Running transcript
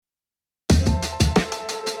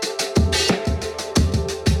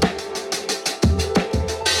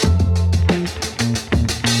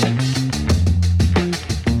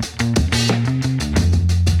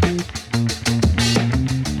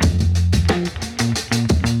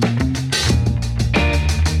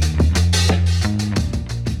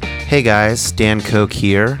Hey guys, Dan Koch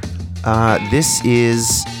here. This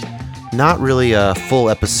is not really a full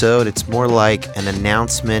episode. It's more like an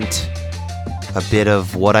announcement, a bit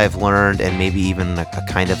of what I've learned, and maybe even a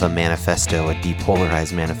kind of a manifesto, a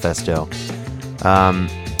depolarized manifesto.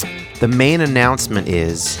 The main announcement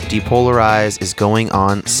is Depolarize is going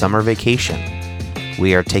on summer vacation.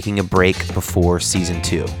 We are taking a break before Season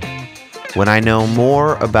 2. When I know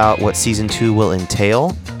more about what Season 2 will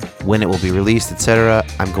entail, when it will be released, etc.,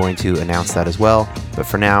 I'm going to announce that as well. But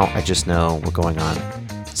for now, I just know we're going on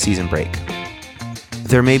season break.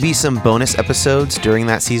 There may be some bonus episodes during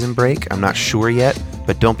that season break. I'm not sure yet,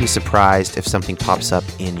 but don't be surprised if something pops up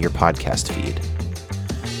in your podcast feed.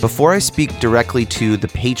 Before I speak directly to the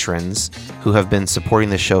patrons who have been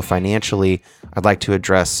supporting the show financially, I'd like to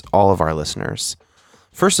address all of our listeners.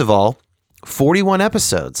 First of all, 41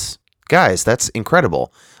 episodes. Guys, that's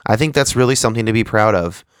incredible. I think that's really something to be proud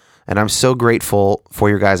of. And I'm so grateful for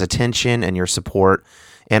your guys' attention and your support.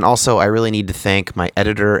 And also, I really need to thank my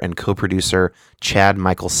editor and co-producer, Chad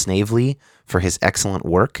Michael Snavely, for his excellent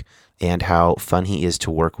work and how fun he is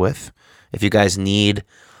to work with. If you guys need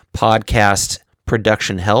podcast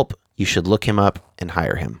production help, you should look him up and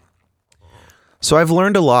hire him. So I've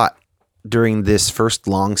learned a lot during this first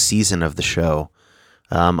long season of the show.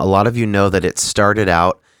 A lot of you know that it started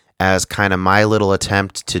out as kind of my little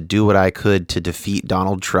attempt to do what I could to defeat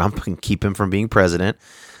Donald Trump and keep him from being president.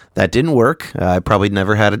 That didn't work. I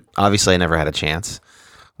never had a chance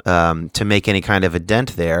to make any kind of a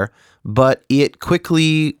dent there, but it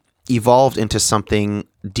quickly evolved into something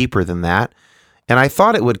deeper than that. And I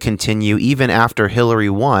thought it would continue even after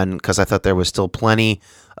Hillary won, because I thought there was still plenty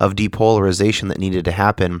of depolarization that needed to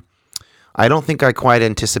happen. I don't think I quite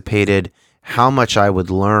anticipated how much I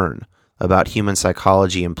would learn about human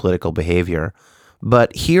psychology and political behavior.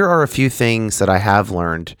 But here are a few things that I have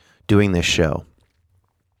learned doing this show.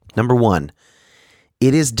 Number one,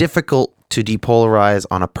 it is difficult to depolarize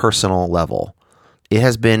on a personal level. It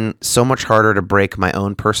has been so much harder to break my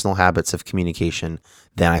own personal habits of communication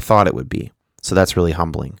than I thought it would be. So that's really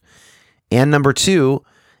humbling. And number two,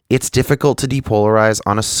 it's difficult to depolarize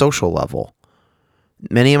on a social level.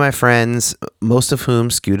 Many of my friends, most of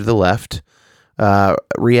whom skew to the left,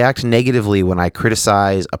 react negatively when I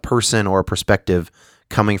criticize a person or a perspective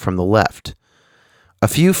coming from the left. A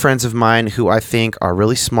few friends of mine who I think are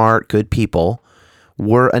really smart, good people,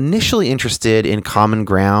 were initially interested in common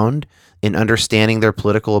ground, in understanding their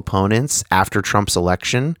political opponents after Trump's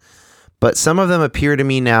election, but some of them appear to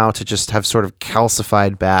me now to just have sort of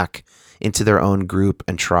calcified back into their own group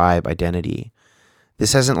and tribe identity.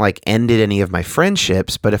 This hasn't ended any of my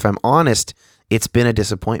friendships, but if I'm honest, it's been a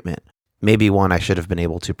disappointment. Maybe one I should have been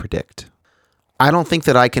able to predict. I don't think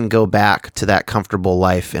that I can go back to that comfortable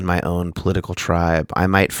life in my own political tribe. I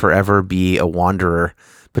might forever be a wanderer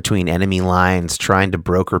between enemy lines, trying to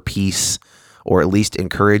broker peace or at least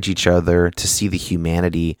encourage each other to see the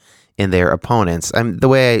humanity in their opponents.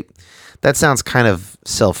 That sounds kind of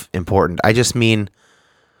self-important. I just mean,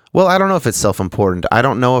 well, I don't know if it's self-important. I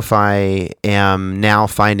don't know if I am now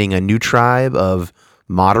finding a new tribe of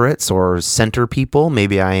moderates or center people.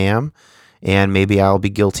 Maybe I am. And maybe I'll be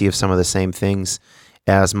guilty of some of the same things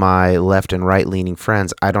as my left and right leaning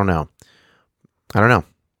friends. I don't know.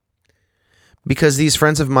 Because these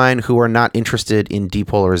friends of mine who are not interested in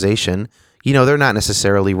depolarization, they're not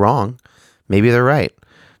necessarily wrong. Maybe they're right.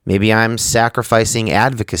 Maybe I'm sacrificing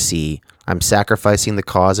advocacy. I'm sacrificing the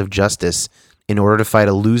cause of justice in order to fight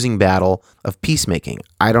a losing battle of peacemaking.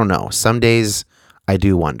 I don't know. Some days I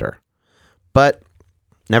do wonder. But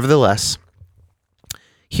nevertheless,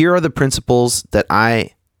 here are the principles that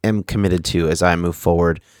I am committed to as I move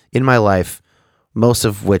forward in my life, most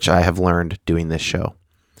of which I have learned doing this show.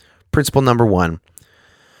 Principle number one,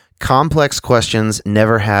 complex questions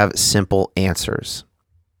never have simple answers.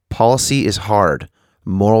 Policy is hard.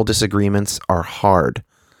 Moral disagreements are hard.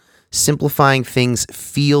 Simplifying things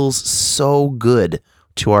feels so good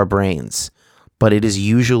to our brains, but it is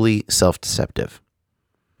usually self-deceptive.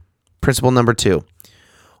 Principle number two,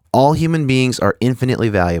 all human beings are infinitely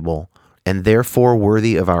valuable and therefore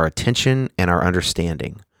worthy of our attention and our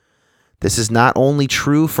understanding. This is not only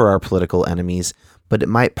true for our political enemies, but it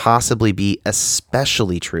might possibly be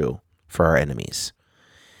especially true for our enemies.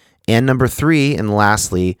 And number three, and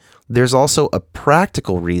lastly, there's also a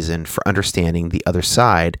practical reason for understanding the other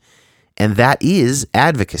side, and that is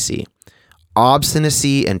advocacy.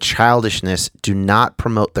 Obstinacy and childishness do not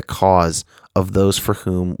promote the cause of those for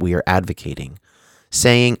whom we are advocating.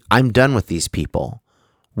 Saying, I'm done with these people,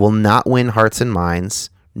 will not win hearts and minds,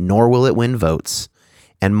 nor will it win votes,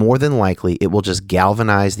 and more than likely, it will just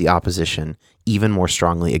galvanize the opposition even more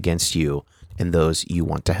strongly against you and those you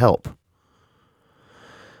want to help.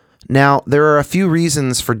 Now, there are a few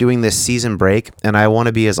reasons for doing this season break, and I want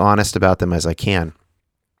to be as honest about them as I can.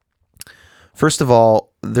 First of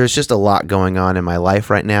all, there's just a lot going on in my life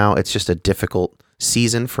right now. It's just a difficult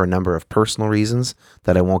season for a number of personal reasons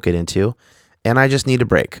that I won't get into, and I just need a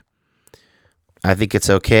break. I think it's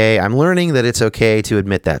okay. I'm learning that it's okay to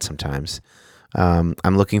admit that sometimes. I'm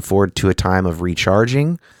looking forward to a time of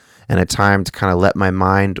recharging and a time to kind of let my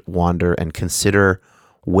mind wander and consider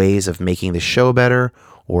ways of making the show better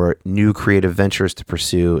or new creative ventures to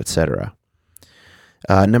pursue, etc.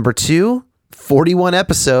 Number 2, 41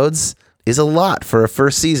 episodes is a lot for a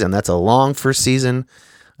first season. That's a long first season.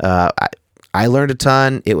 I learned a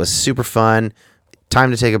ton. It was super fun. Time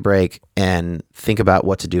to take a break and think about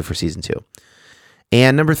what to do for season 2.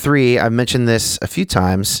 And number 3, I've mentioned this a few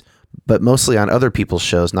times, but mostly on other people's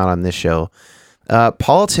shows, not on this show.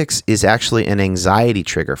 Politics is actually an anxiety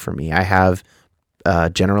trigger for me. I have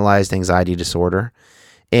generalized anxiety disorder,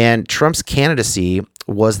 and Trump's candidacy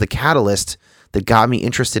was the catalyst that got me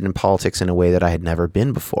interested in politics in a way that I had never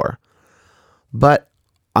been before. But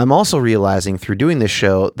I'm also realizing through doing this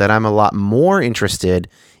show that I'm a lot more interested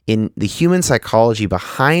in the human psychology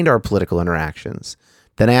behind our political interactions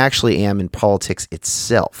than I actually am in politics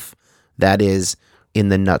itself. That is, in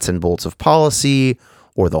the nuts and bolts of policy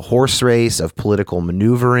or the horse race of political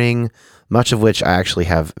maneuvering, much of which I actually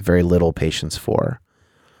have very little patience for.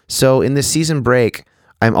 So in this season break,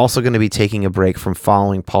 I'm also going to be taking a break from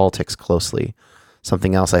following politics closely,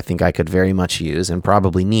 something else I think I could very much use and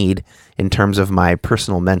probably need in terms of my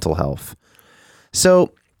personal mental health.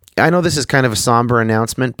 So I know this is kind of a somber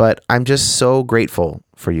announcement, but I'm just so grateful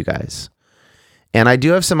for you guys. And I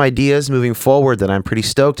do have some ideas moving forward that I'm pretty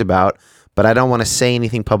stoked about, but I don't want to say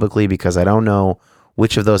anything publicly because I don't know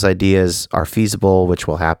which of those ideas are feasible, which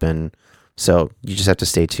will happen. So you just have to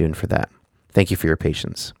stay tuned for that. Thank you for your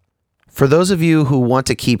patience. For those of you who want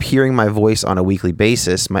to keep hearing my voice on a weekly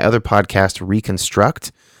basis, my other podcast,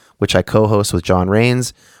 Reconstruct, which I co-host with John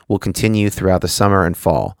Rains, will continue throughout the summer and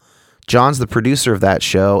fall. John's the producer of that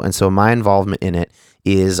show, and so my involvement in it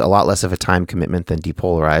is a lot less of a time commitment than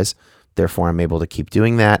Depolarize. Therefore, I'm able to keep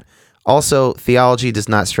doing that. Also, theology does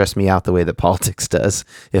not stress me out the way that politics does,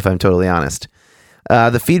 if I'm totally honest.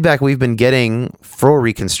 The feedback we've been getting for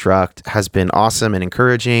Reconstruct has been awesome and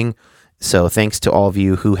encouraging. So thanks to all of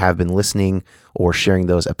you who have been listening or sharing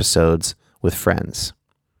those episodes with friends.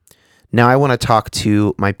 Now I want to talk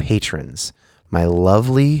to my patrons, my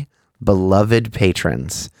lovely, beloved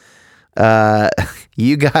patrons.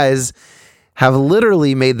 You guys have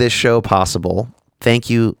literally made this show possible.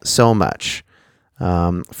 Thank you so much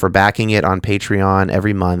for backing it on Patreon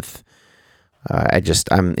every month.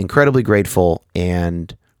 I'm incredibly grateful,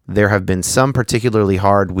 and there have been some particularly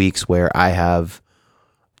hard weeks where I have,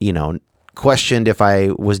 questioned if I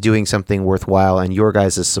was doing something worthwhile, and your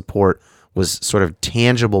guys' support was sort of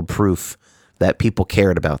tangible proof that people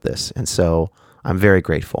cared about this. And so I'm very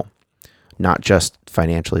grateful, not just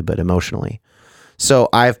financially, but emotionally. So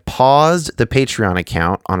I've paused the Patreon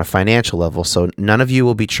account on a financial level, so none of you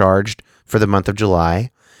will be charged for the month of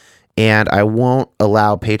July, and I won't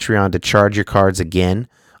allow Patreon to charge your cards again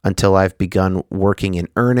until I've begun working in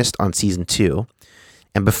earnest on season 2.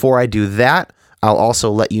 And before I do that, I'll also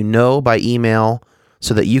let you know by email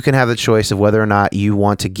so that you can have the choice of whether or not you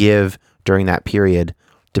want to give during that period,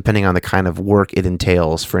 depending on the kind of work it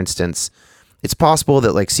entails. For instance, it's possible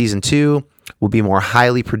that season 2 will be more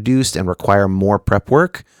highly produced and require more prep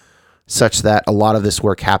work, such that a lot of this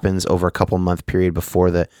work happens over a couple month period before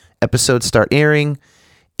the episodes start airing.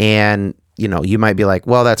 And, you might be like,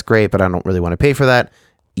 well, that's great, but I don't really want to pay for that.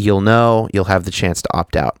 You'll have the chance to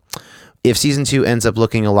opt out. If season 2 ends up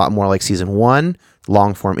looking a lot more like season 1,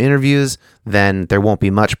 long form interviews, then there won't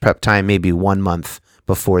be much prep time, maybe 1 month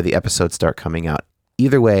before the episodes start coming out.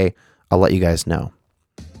 Either way, I'll let you guys know.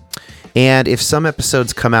 And if some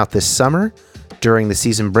episodes come out this summer during the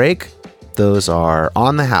season break, those are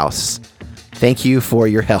on the house. Thank you for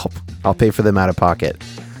your help. I'll pay for them out of pocket.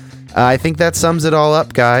 I think that sums it all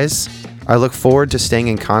up, guys. I look forward to staying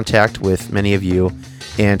in contact with many of you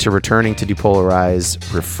and to returning to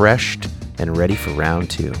Depolarize refreshed and ready for round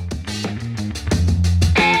 2.